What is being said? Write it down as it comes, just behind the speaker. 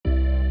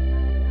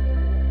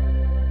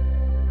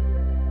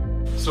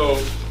So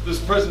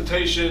this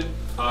presentation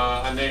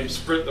I named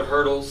Sprint the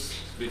Hurdles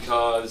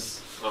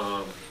because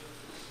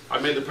I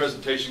made the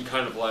presentation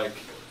kind of like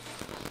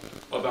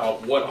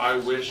about what I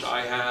wish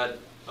I had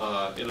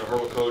in a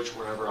hurdle coach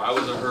whenever I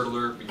was a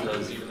hurdler,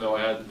 because even though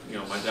I had,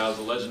 my dad was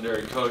a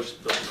legendary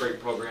coach, built a great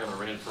program, I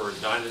ran for a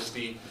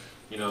dynasty,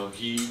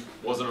 he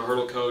wasn't a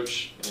hurdle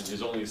coach and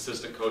his only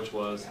assistant coach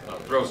was a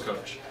throws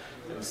coach.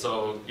 And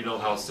so you know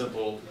how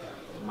simple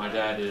my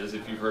dad is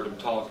if you've heard him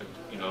talk.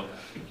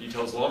 He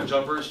tells long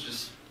jumpers,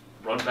 just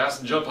run fast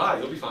and jump high,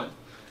 you'll be fine.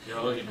 He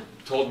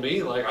told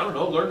me, like, I don't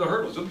know, learn the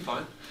hurdles, you'll be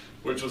fine.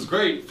 Which was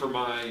great for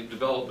my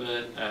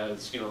development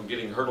as,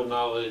 getting hurdle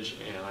knowledge,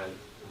 and I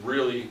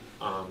really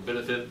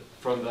benefit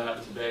from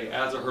that today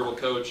as a hurdle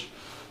coach.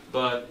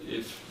 But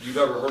if you've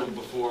ever hurdled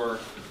before,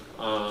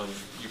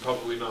 you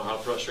probably know how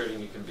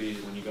frustrating it can be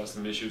when you got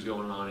some issues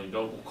going on and you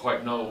don't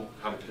quite know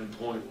how to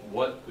pinpoint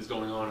what is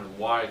going on and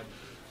why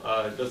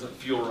it doesn't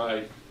feel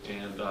right.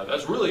 And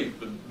that's really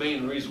the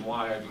main reason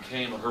why I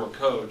became a hurdle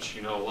coach.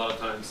 A lot of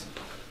times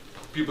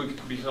people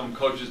become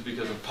coaches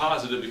because of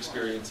positive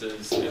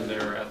experiences in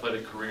their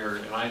athletic career,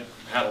 and I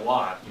had a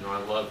lot.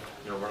 I loved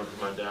running with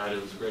my dad.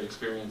 It was a great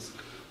experience.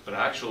 But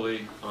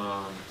actually,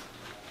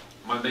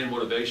 my main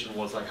motivation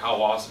was like,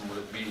 how awesome would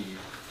it be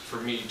for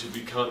me to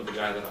become the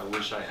guy that I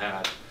wish I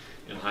had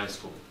in high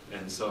school?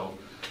 And so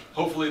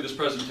hopefully this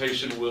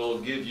presentation will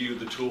give you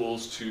the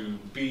tools to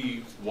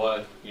be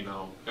what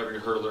every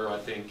hurdler I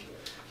think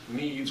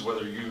needs,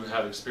 whether you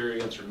have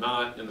experience or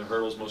not in the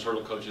hurdles. Most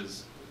hurdle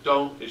coaches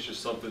don't. It's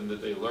just something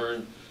that they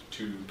learn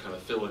to kind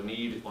of fill a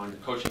need on your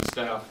coaching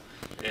staff.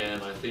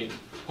 And I think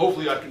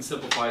hopefully I can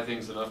simplify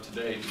things enough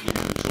today to give you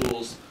the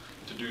tools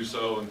to do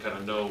so and kind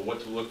of know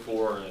what to look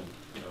for and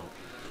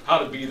how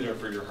to be there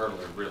for your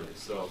hurdler, really.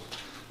 So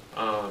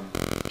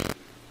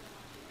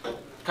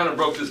kind of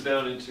broke this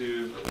down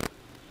into,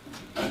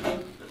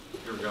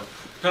 here we go.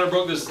 Kind of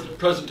broke this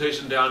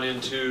presentation down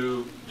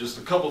into just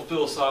a couple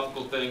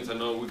philosophical things. I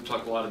know we've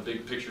talked a lot of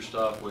big picture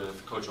stuff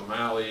with Coach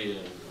O'Malley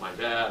and my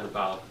dad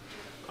about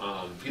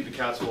Feed the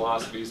Cats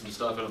philosophies and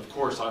stuff, and of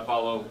course I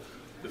follow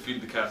the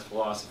Feed the Cats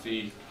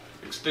philosophy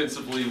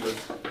extensively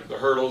with the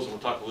hurdles. We'll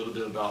talk a little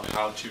bit about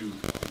how to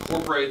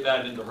incorporate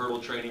that into hurdle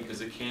training,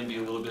 because it can be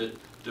a little bit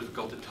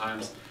difficult at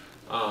times.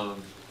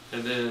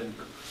 And then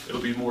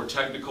it'll be more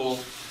technical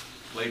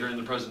later in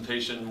the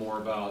presentation, more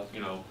about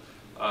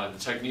the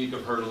technique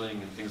of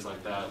hurdling and things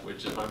like that,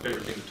 which is my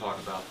favorite thing to talk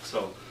about.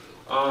 So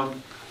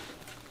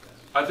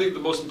I think the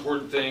most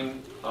important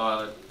thing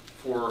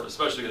for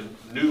especially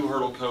a new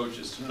hurdle coach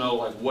is to know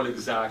what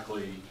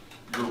exactly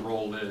your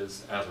role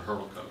is as a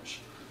hurdle coach.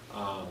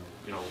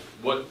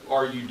 What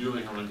are you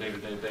doing on a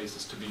day-to-day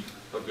basis to be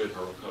a good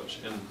hurdle coach?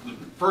 And the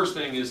first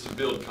thing is to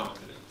build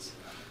confidence.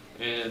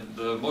 And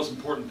the most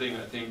important thing,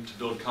 I think, to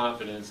build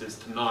confidence is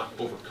to not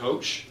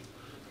overcoach,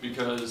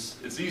 because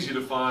it's easy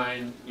to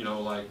find,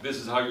 this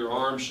is how your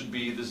arm should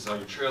be, this is how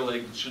your trail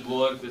leg should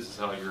look, this is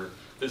how your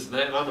this and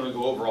that, and I'm going to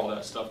go over all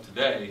that stuff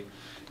today.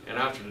 And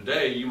after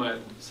today, you might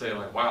say,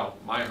 wow,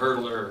 my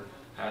hurdler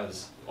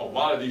has a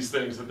lot of these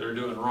things that they're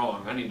doing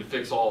wrong. I need to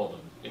fix all of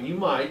them. And you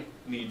might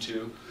need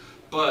to,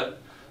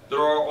 but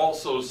there are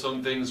also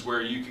some things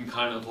where you can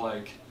kind of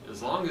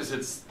as long as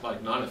it's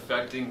not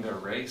affecting their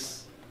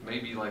race,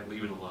 maybe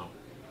leave it alone.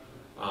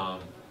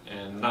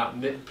 And not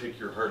nitpick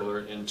your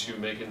hurdler into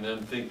making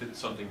them think that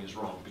something is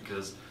wrong,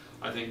 because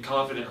I think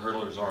confident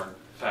hurdlers are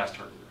fast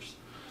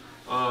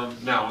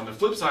hurdlers. Now, on the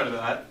flip side of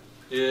that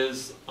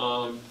is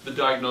the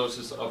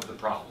diagnosis of the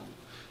problem.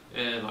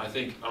 And I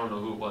don't know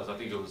who it was, I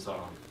think it was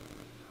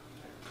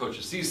Coach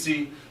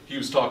Assisi. He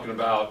was talking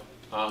about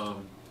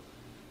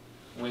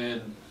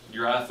when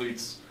your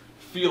athletes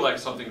feel like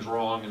something's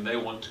wrong and they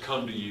want to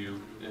come to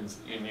you and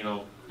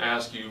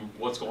ask you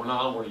what's going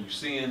on, what are you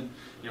seeing.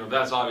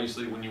 That's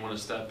obviously when you want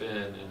to step in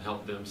and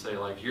help them say,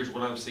 here's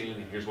what I'm seeing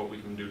and here's what we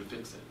can do to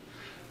fix it.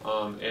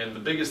 And the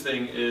biggest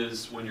thing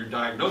is, when you're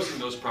diagnosing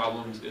those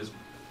problems, is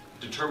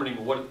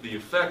determining what the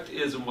effect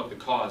is and what the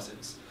cause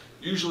is.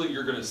 Usually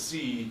you're going to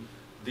see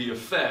the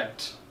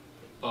effect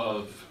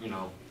of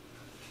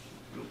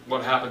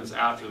what happens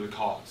after the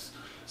cause.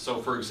 So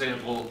for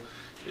example,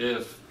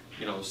 if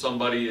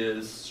somebody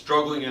is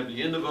struggling at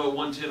the end of a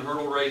 110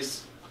 hurdle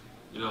race,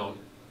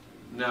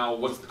 now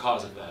what's the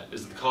cause of that?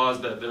 Is it the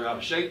cause that they're out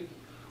of shape,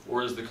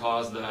 or is the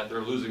cause that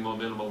they're losing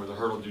momentum over the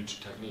hurdle due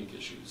to technique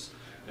issues?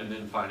 And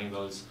then finding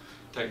those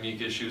technique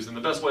issues. And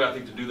the best way I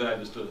think to do that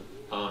is to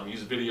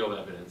use video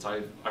evidence.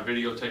 I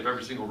videotape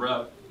every single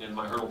rep in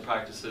my hurdle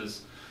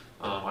practices.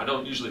 I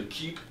don't usually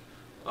keep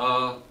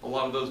a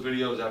lot of those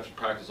videos. After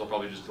practice I'll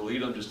probably just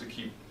delete them just to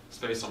keep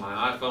space on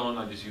my iPhone.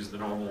 I just use the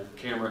normal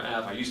camera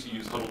app. I used to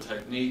use Hurdle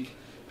Technique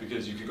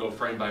because you could go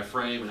frame by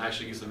frame and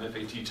actually get some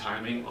FAT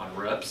timing on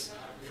reps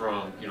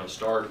from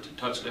start to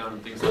touchdown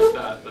and things like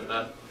that. But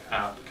that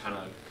app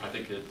I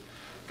think it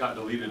got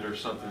deleted or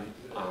something.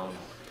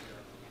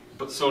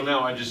 But so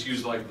now I just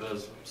use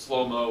the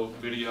slow-mo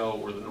video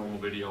or the normal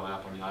video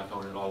app on the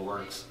iPhone. It all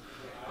works.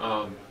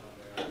 And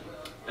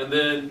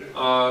then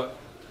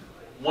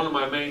one of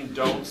my main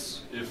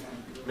don'ts, if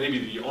maybe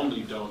the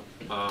only don't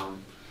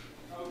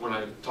when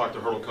I talk to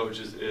hurdle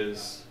coaches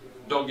is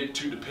don't get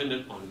too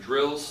dependent on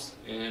drills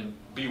and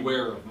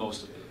beware of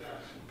most of them,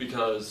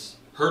 because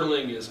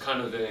hurdling is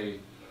kind of a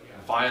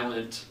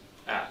violent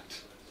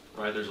act,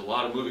 right? There's a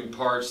lot of moving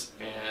parts,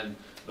 and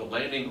the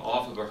landing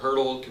off of a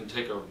hurdle can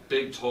take a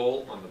big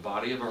toll on the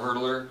body of a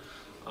hurdler.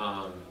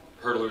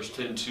 Hurdlers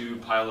tend to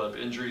pile up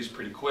injuries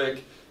pretty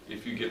quick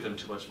if you give them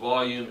too much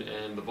volume,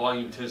 and the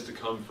volume tends to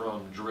come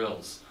from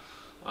drills.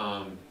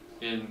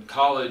 In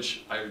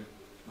college, I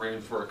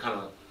ran for a kind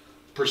of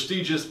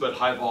prestigious but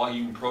high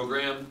volume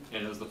program,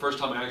 and it was the first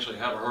time I actually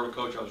had a hurdle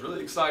coach. I was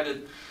really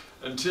excited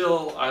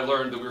until I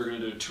learned that we were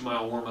going to do a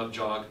 2-mile warm-up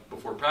jog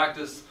before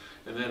practice,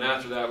 and then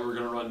after that we were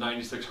going to run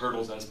 96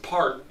 hurdles as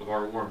part of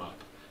our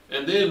warm-up,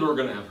 and then we were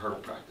going to have hurdle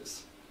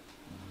practice.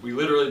 We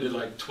literally did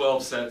like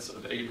 12 sets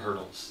of 8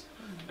 hurdles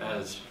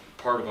as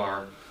part of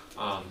our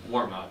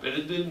warm-up, and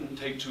it didn't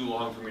take too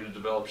long for me to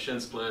develop shin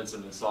splints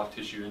and then soft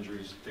tissue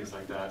injuries, things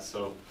like that.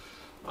 So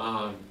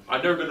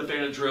I've never been a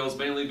fan of drills,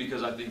 mainly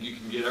because I think you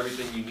can get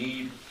everything you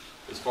need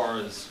as far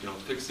as, you know,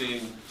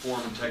 fixing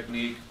form and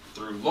technique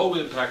through low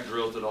impact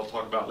drills that I'll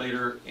talk about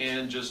later,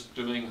 and just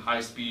doing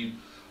high speed,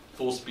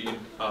 full speed,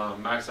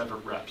 max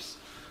effort reps.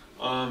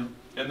 And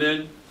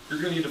then you're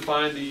going to need to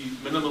find the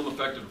minimum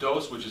effective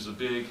dose, which is a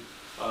big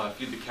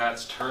Feed the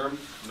Cat's term,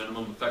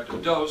 minimum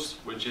effective dose,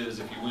 which is,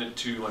 if you went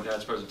to my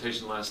dad's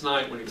presentation last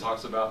night when he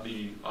talks about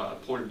the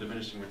point of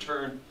diminishing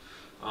return,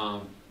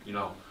 you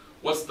know,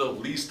 what's the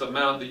least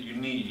amount that you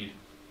need,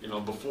 you know,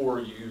 before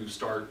you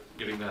start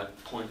getting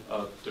that point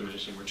of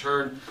diminishing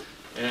return.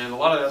 And a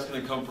lot of that's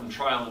going to come from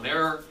trial and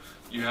error.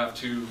 You have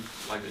to,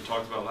 like they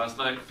talked about last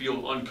night,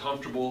 feel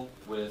uncomfortable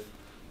with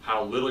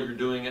how little you're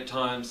doing at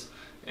times.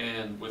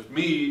 And with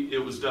me,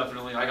 it was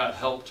definitely, I got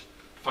helped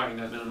finding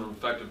that minimum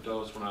effective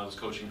dose when I was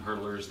coaching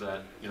hurdlers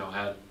that, you know,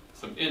 had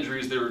some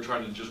injuries they were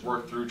trying to just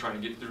work through, trying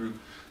to get through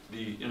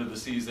the end of the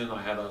season.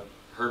 I had a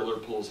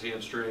hurdler pull his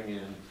hamstring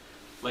in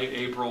late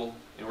April,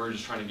 and we were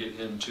just trying to get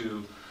him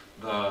to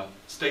the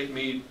state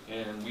meet,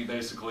 and we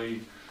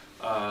basically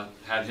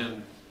had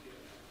him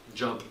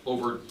jump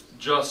over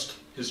just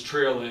his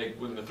trail leg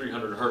within the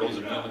 300 hurdles,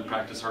 and we only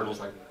practiced hurdles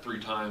like 3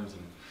 times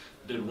and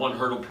did 1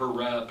 hurdle per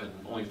rep and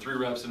only 3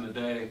 reps in a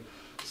day.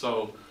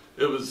 So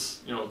it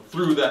was, you know,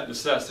 through that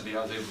necessity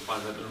I was able to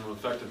find that minimum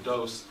effective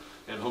dose,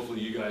 and hopefully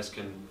you guys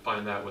can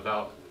find that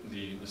without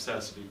the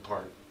necessity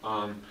part.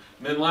 And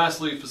then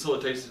lastly,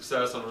 facilitate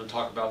success. I'm going to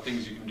talk about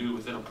things you can do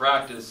within a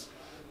practice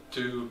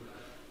to,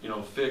 you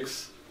know,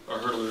 fix a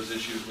hurdler's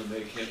issues when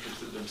they can't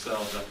fix it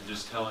themselves after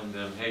just telling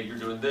them, hey, you're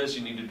doing this,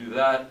 you need to do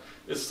that.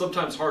 It's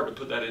sometimes hard to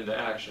put that into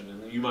action,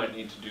 and you might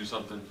need to do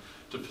something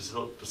to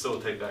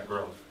facilitate that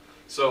growth.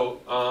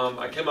 So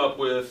I came up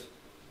with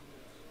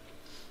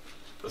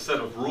a set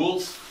of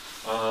rules.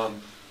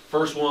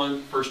 First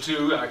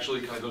 2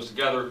 actually kind of goes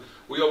together.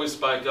 We always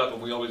spike up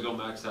and we always go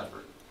max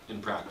effort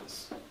in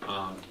practice.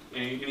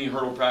 Any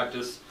hurdle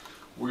practice,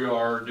 we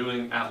are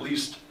doing at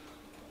least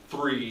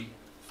 3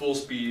 full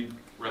speed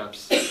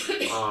reps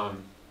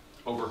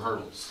over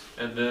hurdles.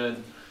 And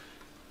then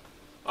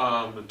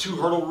the 2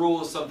 hurdle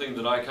rule is something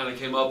that I kind of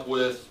came up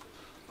with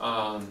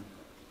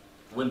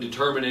when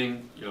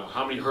determining, you know,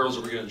 how many hurdles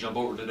are we going to jump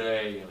over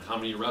today and how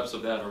many reps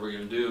of that are we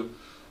going to do.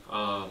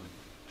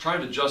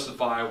 Trying to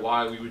justify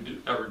why we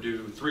would ever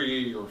do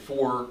 3 or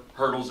 4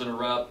 hurdles in a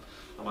rep.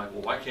 I'm like,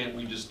 well, why can't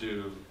we just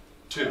do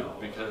 2?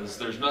 Because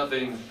there's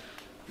nothing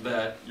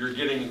that you're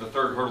getting in the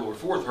 3rd hurdle or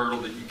 4th hurdle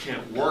that you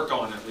can't work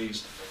on at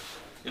least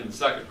in the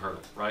 2nd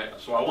hurdle, right?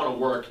 So I want to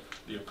work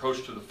the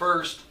approach to the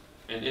 1st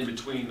and in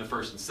between the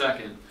 1st and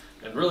 2nd,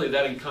 and really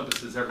that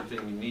encompasses everything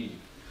you need.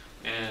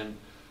 And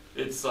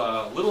it's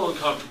a little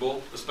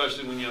uncomfortable,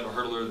 especially when you have a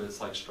hurdler that's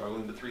like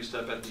struggling to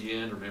 3-step at the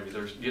end, or maybe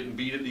they're getting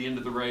beat at the end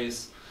of the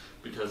race,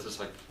 because it's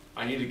like,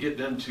 I need to get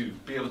them to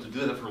be able to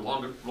do that for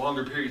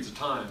longer periods of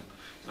time.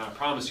 And I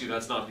promise you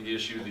that's not the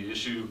issue. The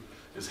issue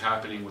is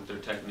happening with their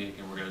technique,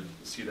 and we're going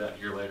to see that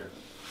here later.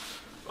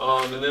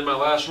 And then my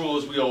last rule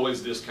is we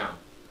always discount.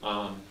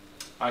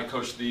 I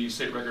coached the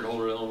state record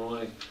holder in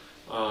Illinois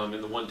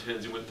in the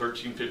 110s. He went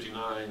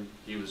 13:59.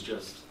 He was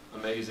just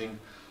amazing.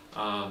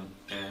 And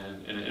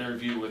in an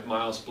interview with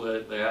Mile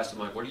Split, they asked him,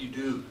 like, what do you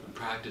do in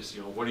practice?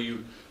 You know, what do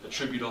you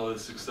attribute all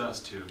this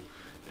success to?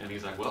 And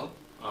he's like, well,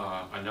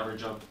 I never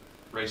jumped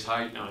race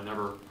height, and I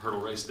never hurdle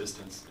race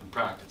distance in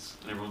practice.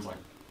 And everyone's like,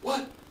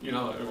 what? You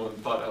know, everyone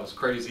thought that was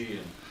crazy,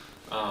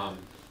 and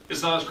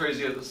it's not as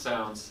crazy as it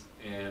sounds,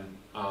 and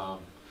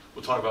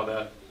we'll talk about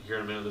that here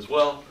in a minute as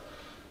well.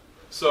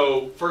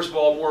 So first of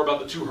all, more about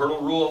the 2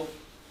 hurdle rule.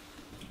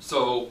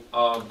 So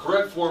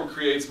correct form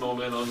creates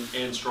momentum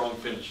and strong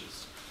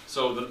finishes.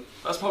 So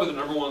that's probably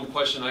the #1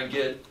 question I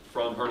get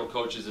from hurdle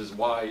coaches is,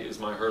 why is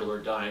my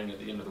hurdler dying at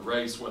the end of the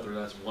race, whether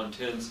that's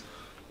 110s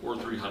or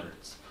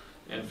 300s.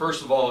 And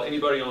first of all,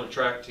 anybody on a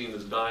track team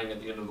that's dying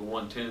at the end of the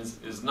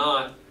 110s is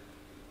not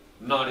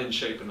in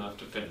shape enough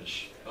to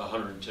finish a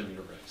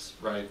 110-meter race,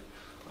 right?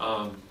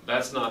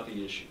 That's not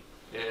the issue.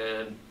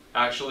 And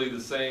actually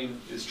the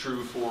same is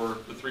true for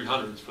the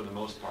 300s for the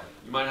most part.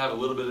 You might have a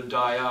little bit of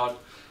die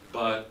out,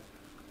 but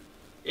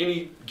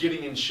any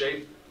getting in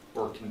shape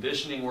or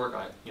conditioning work,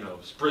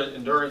 sprint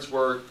endurance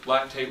work,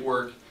 lactate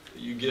work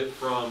that you get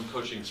from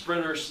coaching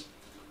sprinters,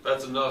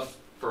 that's enough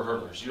for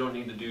hurdlers. You don't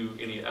need to do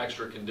any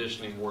extra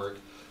conditioning work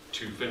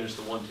to finish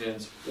the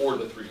 110s or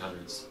the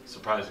 300s,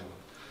 surprisingly.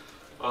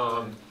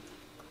 A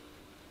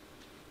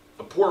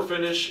poor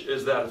finish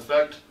is that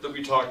effect that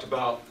we talked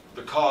about.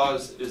 The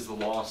cause is the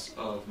loss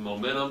of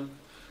momentum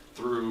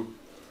through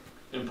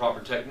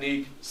improper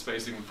technique,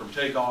 spacing from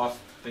takeoff,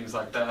 things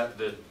like that,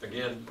 that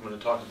again, I'm going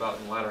to talk about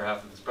in the latter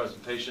half of this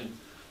presentation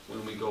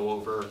when we go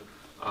over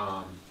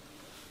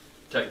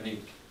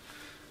technique.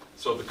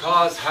 So the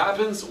cause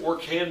happens or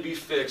can be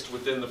fixed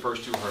within the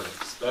first 2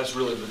 hurdles. That's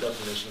really the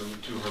definition of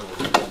the 2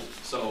 hurdles.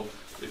 So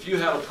if you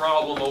had a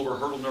problem over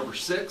hurdle number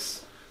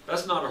 6,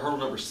 that's not a hurdle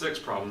number 6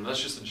 problem.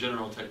 That's just a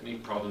general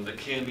technique problem that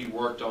can be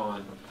worked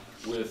on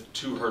with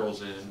 2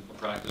 hurdles in a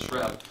practice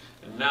rep.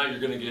 And now you're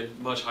going to get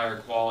much higher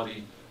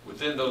quality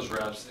within those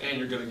reps, and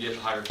you're going to get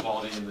higher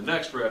quality in the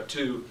next rep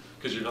too,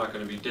 because you're not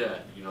going to be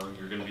dead. You know,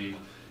 you're going to be,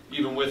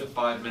 even with a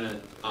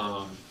 5-minute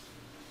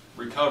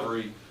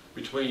recovery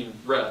between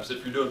reps,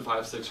 if you're doing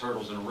 5-6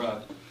 hurdles in a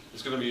rep,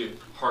 it's going to be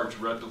hard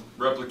to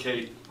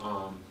replicate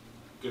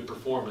good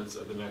performance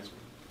at the next one.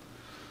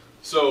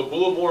 So a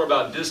little more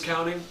about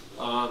discounting.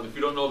 If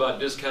you don't know about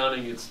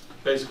discounting, it's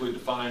basically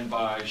defined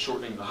by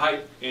shortening the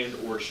height and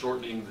or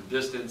shortening the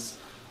distance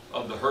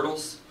of the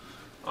hurdles.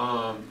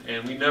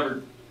 And we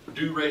never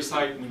do race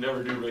height, and we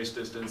never do race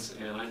distance.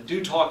 And I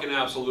do talk in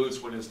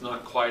absolutes when it's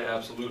not quite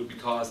absolute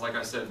because, like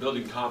I said,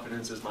 building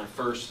confidence is my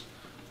first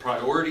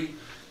priority.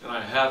 And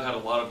I have had a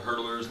lot of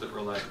hurdlers that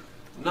were like,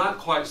 not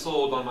quite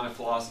sold on my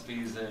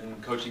philosophies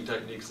and coaching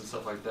techniques and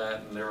stuff like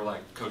that. And they were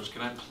like, Coach,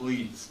 can I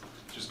please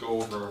just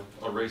go over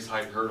a race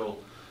height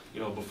hurdle,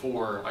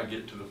 before I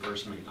get to the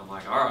first meet? I'm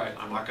like, all right,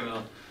 I'm not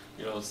gonna,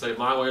 say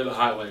my way or the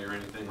highway or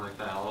anything like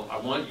that. I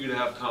want you to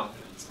have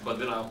confidence. But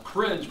then I'll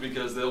cringe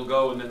because they'll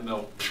go and then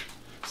they'll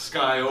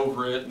sky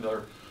over it and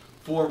their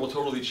form will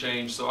totally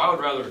change. So I would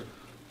rather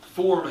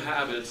form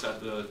habits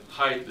at the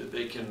height that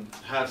they can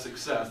have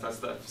success. That's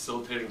that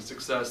facilitating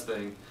success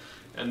thing.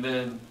 And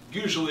then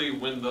usually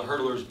when the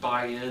hurdlers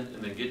buy in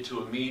and they get to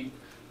a meet,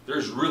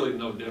 there's really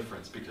no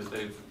difference because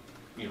they've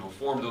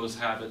formed those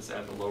habits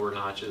at the lower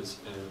notches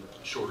and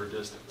shorter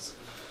distance.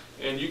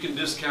 And you can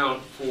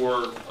discount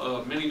for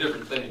many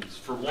different things.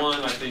 For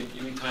one, I think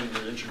anytime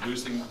you're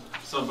introducing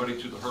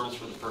somebody to the hurdles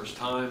for the first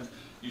time,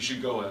 you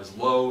should go as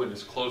low and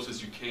as close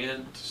as you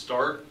can to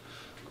start.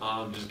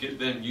 Just get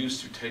them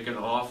used to taking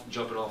off,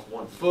 jumping off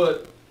 1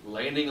 foot.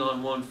 Landing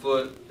on 1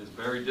 foot is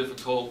very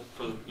difficult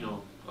for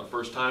a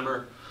first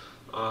timer.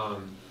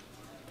 And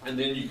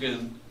then you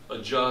can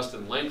adjust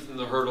and lengthen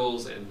the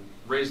hurdles and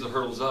raise the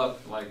hurdles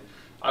up. Like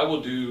I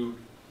will do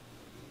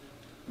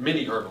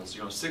mini hurdles,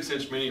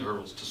 6-inch mini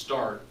hurdles to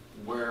start,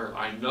 where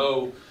I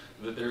know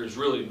that there's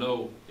really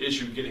no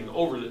issue getting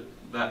over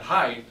that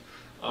height,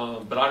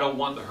 but I don't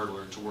want the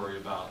hurdler to worry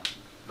about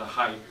the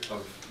height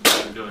of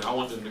what they're doing. I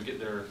want them to get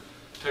their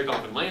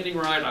takeoff and landing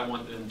right. I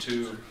want them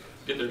to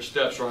get their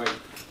steps right,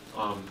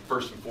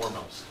 first and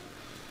foremost.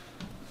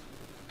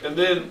 And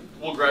then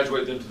we'll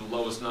graduate them to the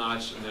lowest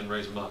notch and then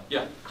raise them up.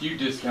 Yeah? Do you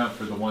discount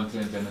for the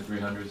 110s and the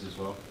 300s as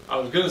well? I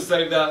was going to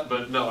say that,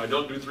 but no, I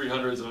don't do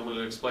 300s, and I'm going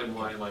to explain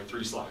why in like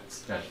 3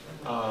 slides.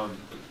 Gotcha.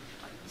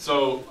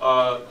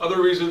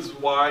 Other reasons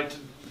why to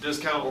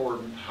discount or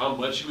how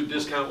much you would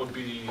discount would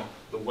be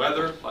the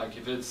weather. Like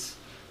if it's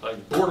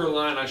like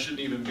borderline, I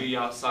shouldn't even be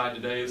outside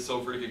today, it's so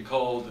freaking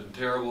cold and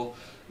terrible,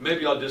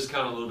 maybe I'll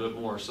discount a little bit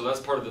more. So that's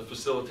part of the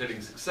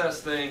facilitating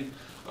success thing.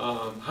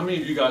 How many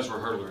of you guys were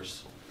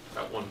hurdlers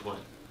at one point?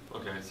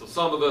 Okay, so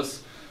some of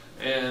us,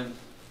 and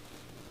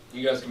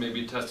you guys can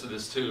maybe attest to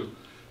this too.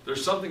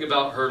 There's something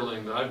about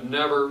hurdling that I've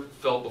never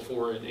felt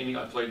before in any.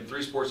 I played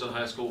 3 sports in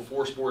high school,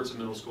 4 sports in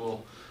middle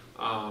school.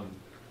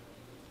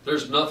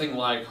 There's nothing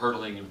like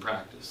hurdling in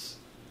practice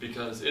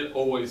because it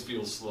always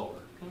feels slower.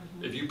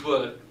 If you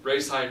put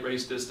race height,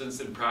 race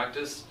distance in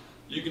practice,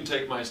 you can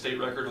take my state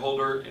record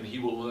holder and he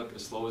will look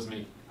as slow as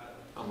me.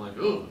 I'm like,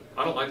 ooh,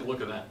 I don't like the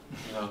look of that.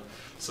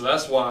 So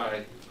that's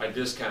why I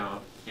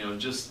discount,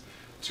 just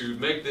to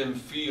make them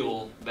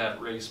feel that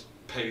race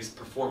pace,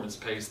 performance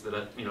pace that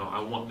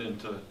I want them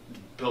to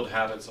build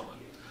habits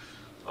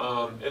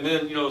on. And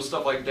then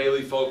stuff like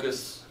daily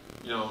focus,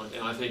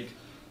 and I think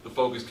the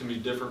focus can be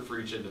different for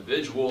each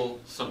individual.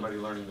 Somebody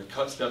learning the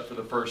cut step for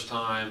the first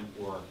time,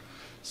 or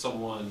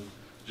someone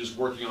just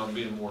working on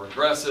being more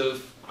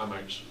aggressive. I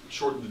might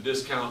shorten the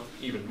discount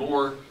even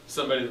more.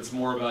 Somebody that's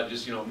more about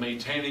just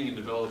maintaining and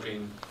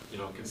developing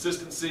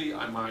consistency,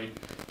 I might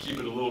keep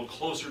it a little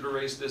closer to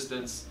race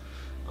distance.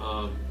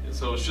 And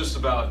so it's just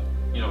about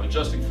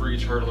adjusting for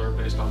each hurdler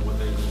based on what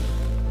they need.